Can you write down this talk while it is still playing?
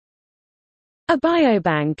A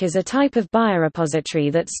biobank is a type of biorepository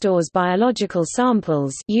that stores biological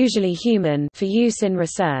samples, usually human, for use in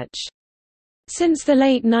research. Since the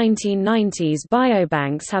late 1990s,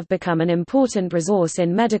 biobanks have become an important resource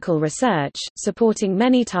in medical research, supporting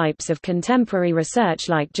many types of contemporary research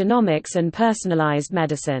like genomics and personalized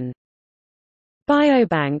medicine.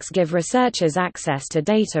 Biobanks give researchers access to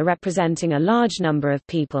data representing a large number of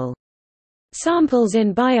people. Samples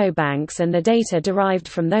in biobanks and the data derived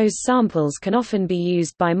from those samples can often be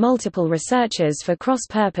used by multiple researchers for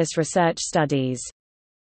cross-purpose research studies.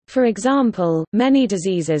 For example, many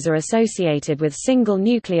diseases are associated with single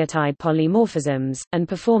nucleotide polymorphisms, and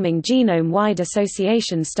performing genome-wide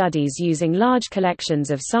association studies using large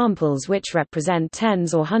collections of samples which represent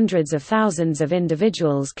tens or hundreds of thousands of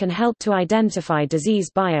individuals can help to identify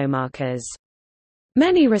disease biomarkers.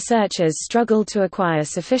 Many researchers struggle to acquire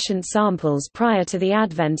sufficient samples prior to the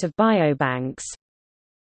advent of biobanks.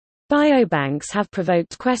 Biobanks have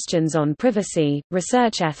provoked questions on privacy,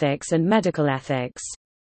 research ethics and medical ethics.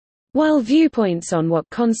 While viewpoints on what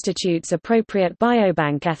constitutes appropriate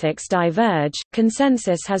biobank ethics diverge,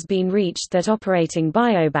 consensus has been reached that operating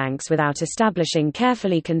biobanks without establishing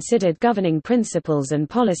carefully considered governing principles and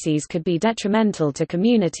policies could be detrimental to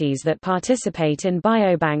communities that participate in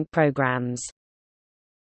biobank programs.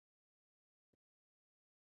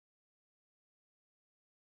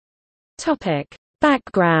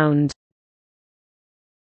 Background.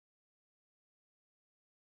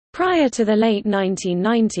 Prior to the late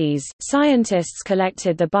 1990s, scientists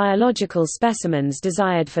collected the biological specimens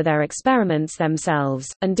desired for their experiments themselves,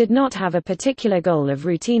 and did not have a particular goal of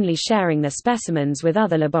routinely sharing the specimens with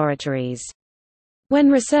other laboratories.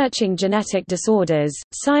 When researching genetic disorders,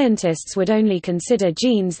 scientists would only consider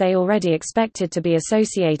genes they already expected to be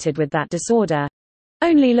associated with that disorder,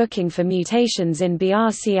 only looking for mutations in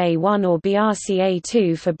BRCA1 or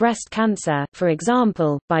BRCA2 for breast cancer, for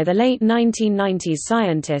example. By the late 1990s,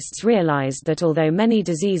 scientists realized that although many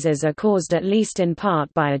diseases are caused at least in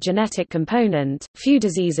part by a genetic component, few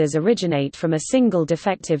diseases originate from a single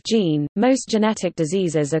defective gene. Most genetic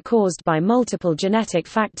diseases are caused by multiple genetic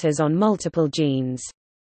factors on multiple genes.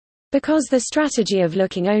 Because the strategy of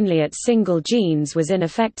looking only at single genes was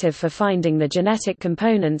ineffective for finding the genetic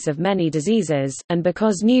components of many diseases, and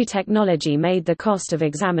because new technology made the cost of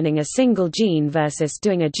examining a single gene versus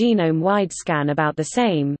doing a genome-wide scan about the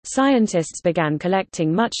same, scientists began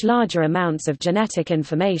collecting much larger amounts of genetic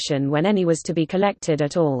information when any was to be collected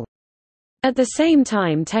at all. At the same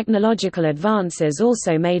time, technological advances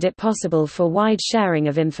also made it possible for wide sharing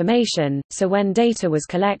of information, so when data was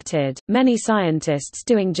collected, many scientists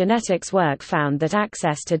doing genetics work found that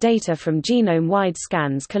access to data from genome-wide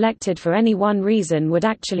scans collected for any one reason would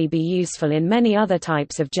actually be useful in many other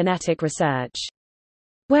types of genetic research.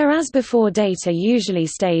 Whereas before data usually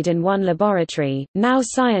stayed in one laboratory, now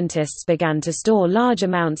scientists began to store large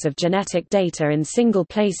amounts of genetic data in single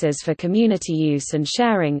places for community use and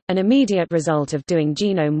sharing. An immediate result of doing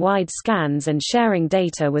genome-wide scans and sharing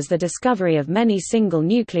data was the discovery of many single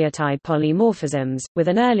nucleotide polymorphisms, with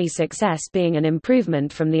an early success being an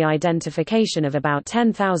improvement from the identification of about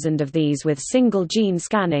 10,000 of these with single gene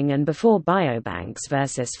scanning and before biobanks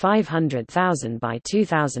versus 500,000 by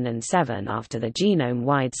 2007 after the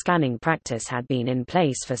genome-wide scanning practice had been in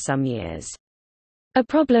place for some years. A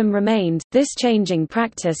problem remained. This changing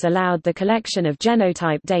practice allowed the collection of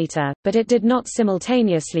genotype data, but it did not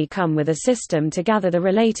simultaneously come with a system to gather the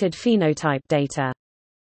related phenotype data.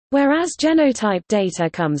 Whereas genotype data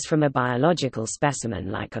comes from a biological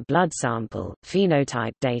specimen like a blood sample,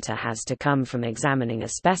 phenotype data has to come from examining a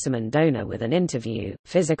specimen donor with an interview,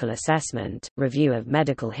 physical assessment, review of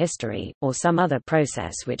medical history, or some other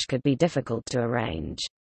process which could be difficult to arrange.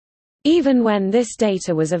 Even when this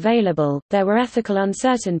data was available, there were ethical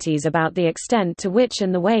uncertainties about the extent to which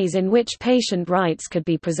and the ways in which patient rights could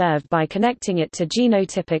be preserved by connecting it to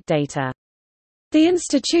genotypic data. The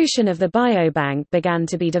institution of the biobank began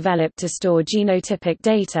to be developed to store genotypic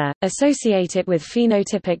data, associate it with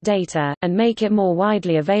phenotypic data, and make it more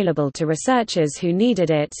widely available to researchers who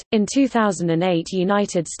needed it. In 2008,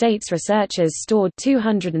 United States researchers stored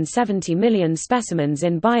 270 million specimens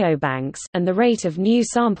in biobanks, and the rate of new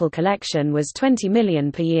sample collection was 20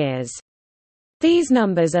 million per year. These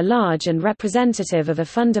numbers are large and representative of a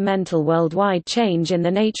fundamental worldwide change in the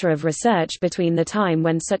nature of research between the time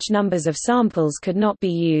when such numbers of samples could not be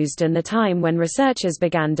used and the time when researchers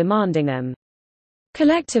began demanding them.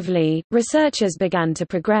 Collectively, researchers began to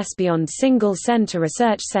progress beyond single-center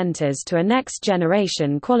research centers to a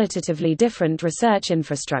next-generation qualitatively different research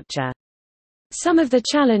infrastructure. Some of the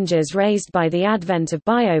challenges raised by the advent of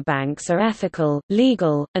biobanks are ethical,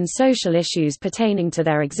 legal, and social issues pertaining to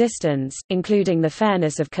their existence, including the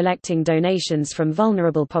fairness of collecting donations from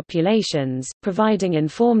vulnerable populations, providing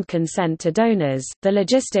informed consent to donors, the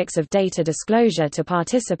logistics of data disclosure to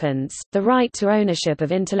participants, the right to ownership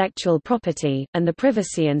of intellectual property, and the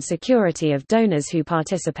privacy and security of donors who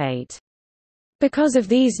participate. Because of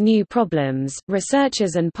these new problems,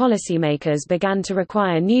 researchers and policymakers began to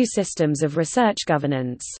require new systems of research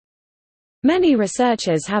governance. Many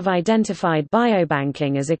researchers have identified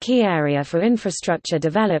biobanking as a key area for infrastructure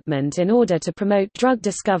development in order to promote drug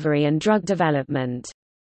discovery and drug development.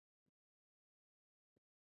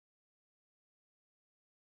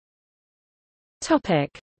 Topic: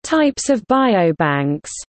 Types of biobanks.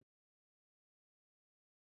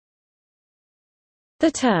 The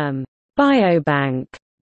term biobank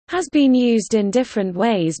has been used in different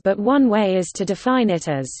ways, but one way is to define it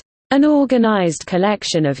as an organized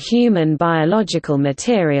collection of human biological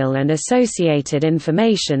material and associated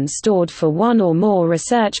information stored for one or more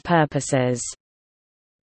research purposes.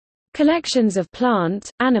 Collections of plant,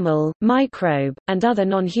 animal, microbe, and other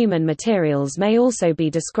non-human materials may also be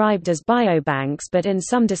described as biobanks, but in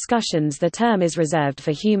some discussions the term is reserved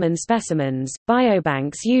for human specimens.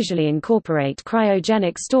 Biobanks usually incorporate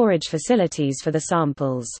cryogenic storage facilities for the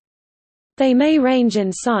samples. They may range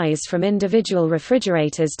in size from individual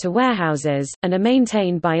refrigerators to warehouses, and are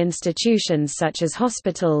maintained by institutions such as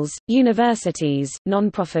hospitals, universities,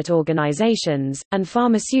 non-profit organizations, and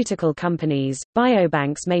pharmaceutical companies.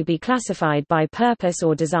 Biobanks may be classified by purpose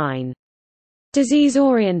or design.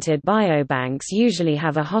 Disease-oriented biobanks usually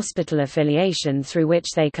have a hospital affiliation through which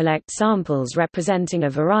they collect samples representing a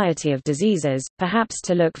variety of diseases, perhaps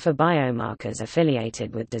to look for biomarkers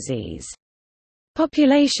affiliated with disease.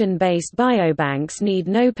 Population-based biobanks need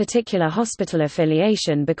no particular hospital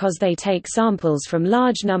affiliation because they take samples from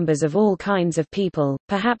large numbers of all kinds of people,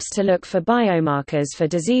 perhaps to look for biomarkers for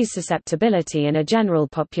disease susceptibility in a general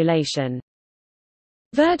population.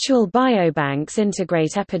 Virtual biobanks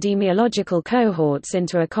integrate epidemiological cohorts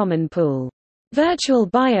into a common pool. Virtual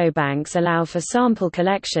biobanks allow for sample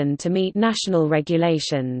collection to meet national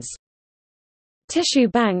regulations. Tissue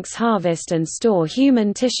banks harvest and store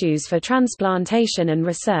human tissues for transplantation and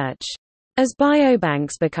research. As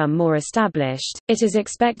biobanks become more established, it is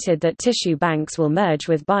expected that tissue banks will merge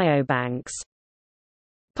with biobanks.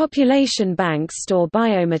 Population banks store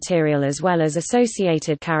biomaterial as well as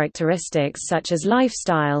associated characteristics such as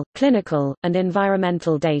lifestyle, clinical, and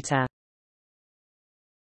environmental data.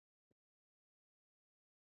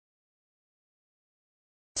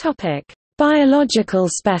 Topic: Biological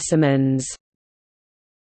specimens.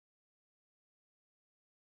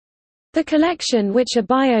 The collection which a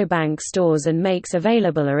biobank stores and makes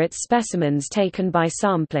available are its specimens taken by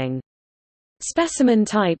sampling. Specimen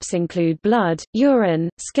types include blood, urine,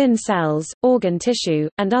 skin cells, organ tissue,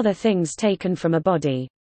 and other things taken from a body.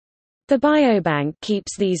 The biobank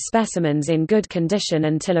keeps these specimens in good condition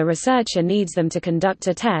until a researcher needs them to conduct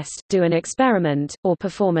a test, do an experiment, or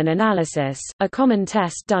perform an analysis. A common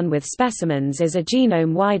test done with specimens is a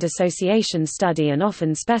genome-wide association study, and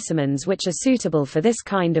often specimens which are suitable for this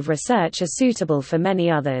kind of research are suitable for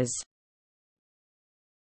many others.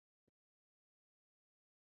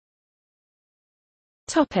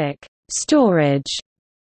 Topic: Storage.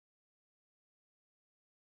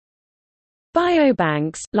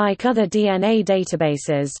 Biobanks, like other DNA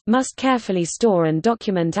databases, must carefully store and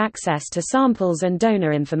document access to samples and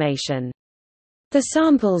donor information. The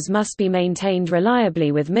samples must be maintained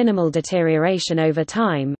reliably with minimal deterioration over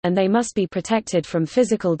time, and they must be protected from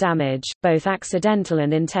physical damage, both accidental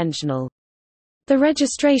and intentional. The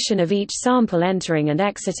registration of each sample entering and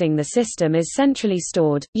exiting the system is centrally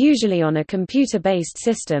stored, usually on a computer-based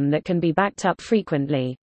system that can be backed up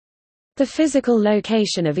frequently. The physical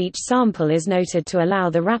location of each sample is noted to allow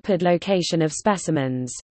the rapid location of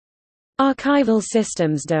specimens. Archival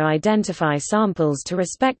systems do identify samples to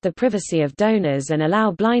respect the privacy of donors and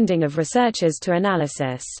allow blinding of researchers to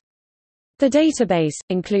analysis. The database,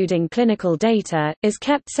 including clinical data, is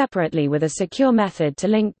kept separately with a secure method to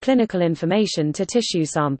link clinical information to tissue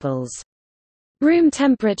samples. Room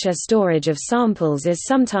temperature storage of samples is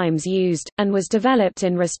sometimes used, and was developed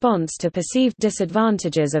in response to perceived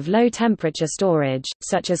disadvantages of low-temperature storage,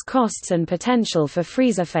 such as costs and potential for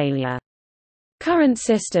freezer failure. Current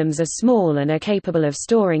systems are small and are capable of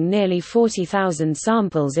storing nearly 40,000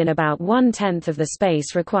 samples in about 1/10 of the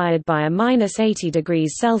space required by a -80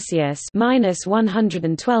 degrees Celsius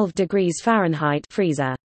 (-112 degrees Fahrenheit)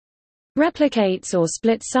 freezer. Replicates or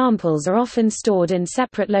split samples are often stored in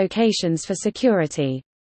separate locations for security.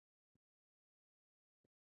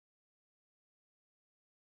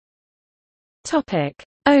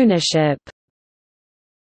 Ownership.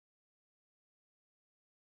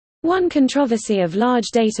 One controversy of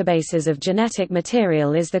large databases of genetic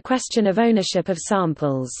material is the question of ownership of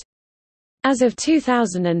samples. As of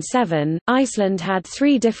 2007, Iceland had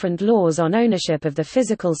 3 different laws on ownership of the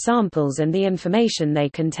physical samples and the information they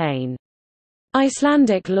contain.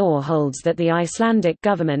 Icelandic law holds that the Icelandic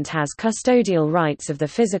government has custodial rights of the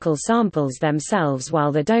physical samples themselves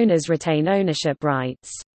while the donors retain ownership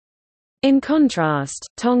rights. In contrast,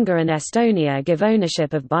 Tonga and Estonia give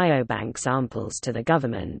ownership of biobank samples to the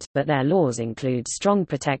government, but their laws include strong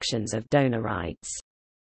protections of donor rights.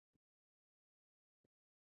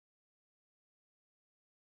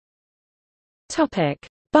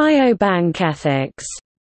 Biobank ethics.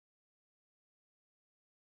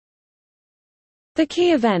 The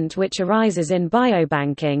key event which arises in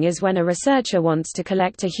biobanking is when a researcher wants to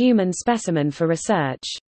collect a human specimen for research.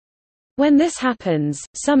 When this happens,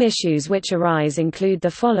 some issues which arise include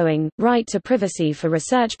the following: right to privacy for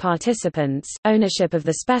research participants, ownership of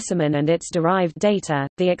the specimen and its derived data,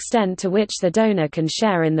 the extent to which the donor can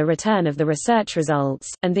share in the return of the research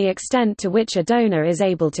results, and the extent to which a donor is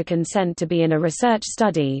able to consent to be in a research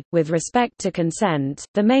study. With respect to consent,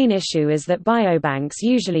 the main issue is that biobanks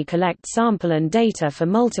usually collect sample and data for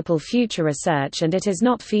multiple future research, and it is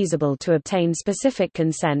not feasible to obtain specific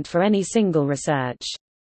consent for any single research.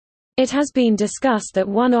 It has been discussed that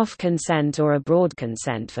one-off consent or a broad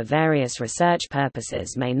consent for various research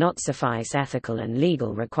purposes may not suffice ethical and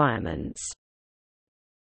legal requirements.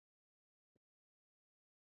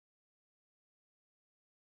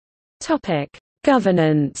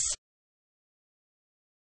 Governance.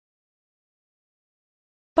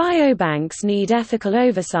 Biobanks need ethical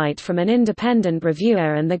oversight from an independent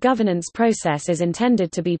reviewer, and the governance process is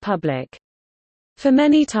intended to be public. For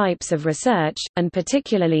many types of research, and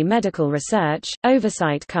particularly medical research,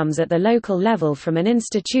 oversight comes at the local level from an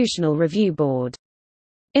institutional review board.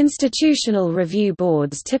 Institutional review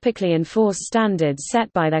boards typically enforce standards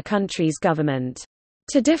set by their country's government.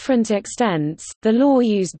 To different extents, the law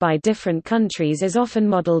used by different countries is often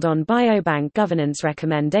modeled on biobank governance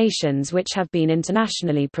recommendations which have been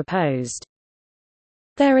internationally proposed.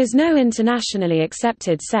 There is no internationally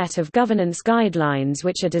accepted set of governance guidelines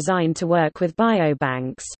which are designed to work with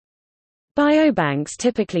biobanks. Biobanks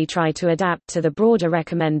typically try to adapt to the broader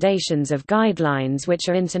recommendations of guidelines which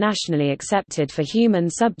are internationally accepted for human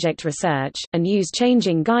subject research, and use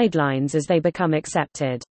changing guidelines as they become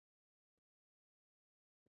accepted.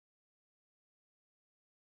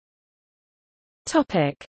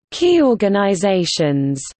 Key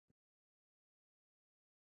organizations.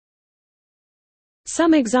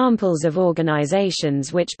 Some examples of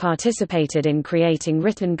organizations which participated in creating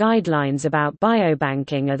written guidelines about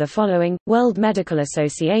biobanking are the following: World Medical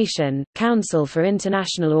Association, Council for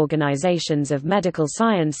International Organizations of Medical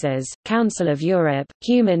Sciences, Council of Europe,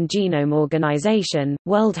 Human Genome Organization,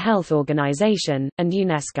 World Health Organization, and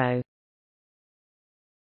UNESCO.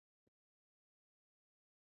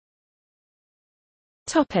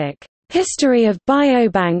 History of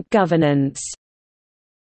biobank governance.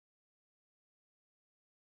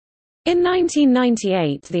 In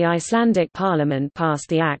 1998, the Icelandic Parliament passed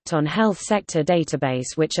the Act on Health Sector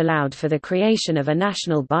Database, which allowed for the creation of a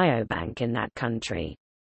national biobank in that country.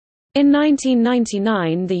 In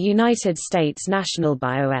 1999, the United States National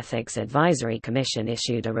Bioethics Advisory Commission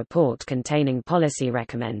issued a report containing policy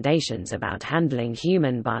recommendations about handling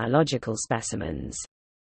human biological specimens.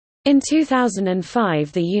 In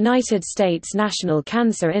 2005, the United States National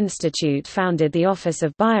Cancer Institute founded the Office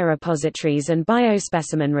of Biorepositories and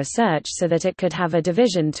Biospecimen Research so that it could have a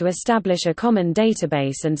division to establish a common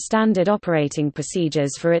database and standard operating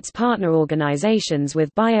procedures for its partner organizations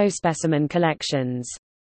with biospecimen collections.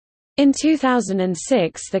 In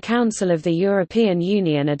 2006, the Council of the European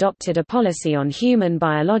Union adopted a policy on human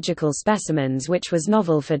biological specimens which was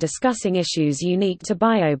novel for discussing issues unique to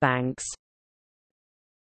biobanks.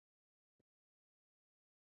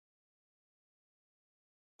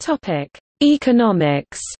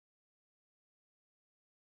 Economics.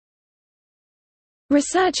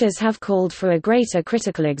 Researchers have called for a greater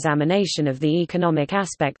critical examination of the economic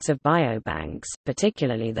aspects of biobanks,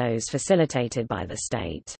 particularly those facilitated by the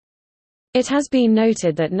state. It has been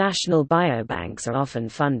noted that national biobanks are often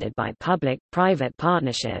funded by public-private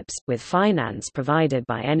partnerships, with finance provided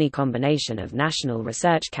by any combination of national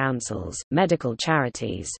research councils, medical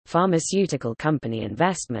charities, pharmaceutical company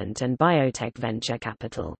investment and biotech venture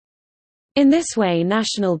capital. In this way,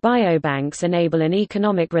 national biobanks enable an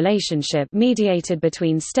economic relationship mediated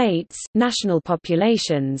between states, national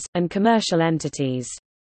populations, and commercial entities.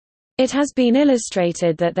 It has been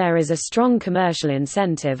illustrated that there is a strong commercial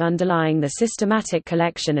incentive underlying the systematic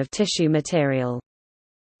collection of tissue material.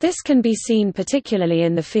 This can be seen particularly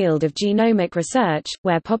in the field of genomic research,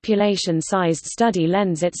 where population-sized study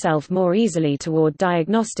lends itself more easily toward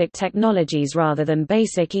diagnostic technologies rather than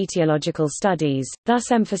basic etiological studies,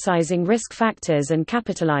 thus emphasizing risk factors and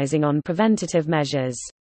capitalizing on preventative measures.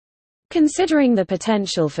 Considering the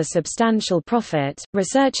potential for substantial profit,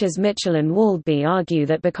 researchers Mitchell and Waldby argue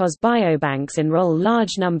that because biobanks enroll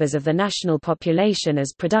large numbers of the national population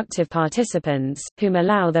as productive participants, whom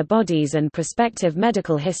allow their bodies and prospective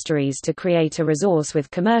medical histories to create a resource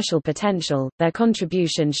with commercial potential, their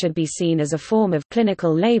contribution should be seen as a form of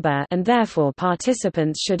clinical labor and therefore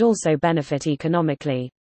participants should also benefit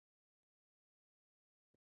economically.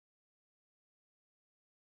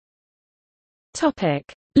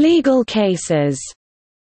 Legal cases.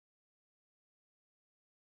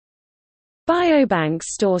 Biobanks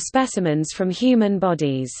store specimens from human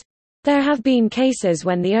bodies. There have been cases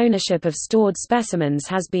when the ownership of stored specimens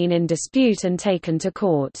has been in dispute and taken to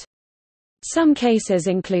court. Some cases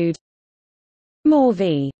include Moore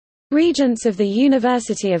v. Regents of the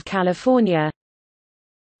University of California,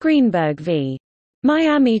 Greenberg v.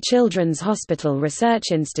 Miami Children's Hospital Research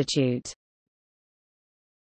Institute.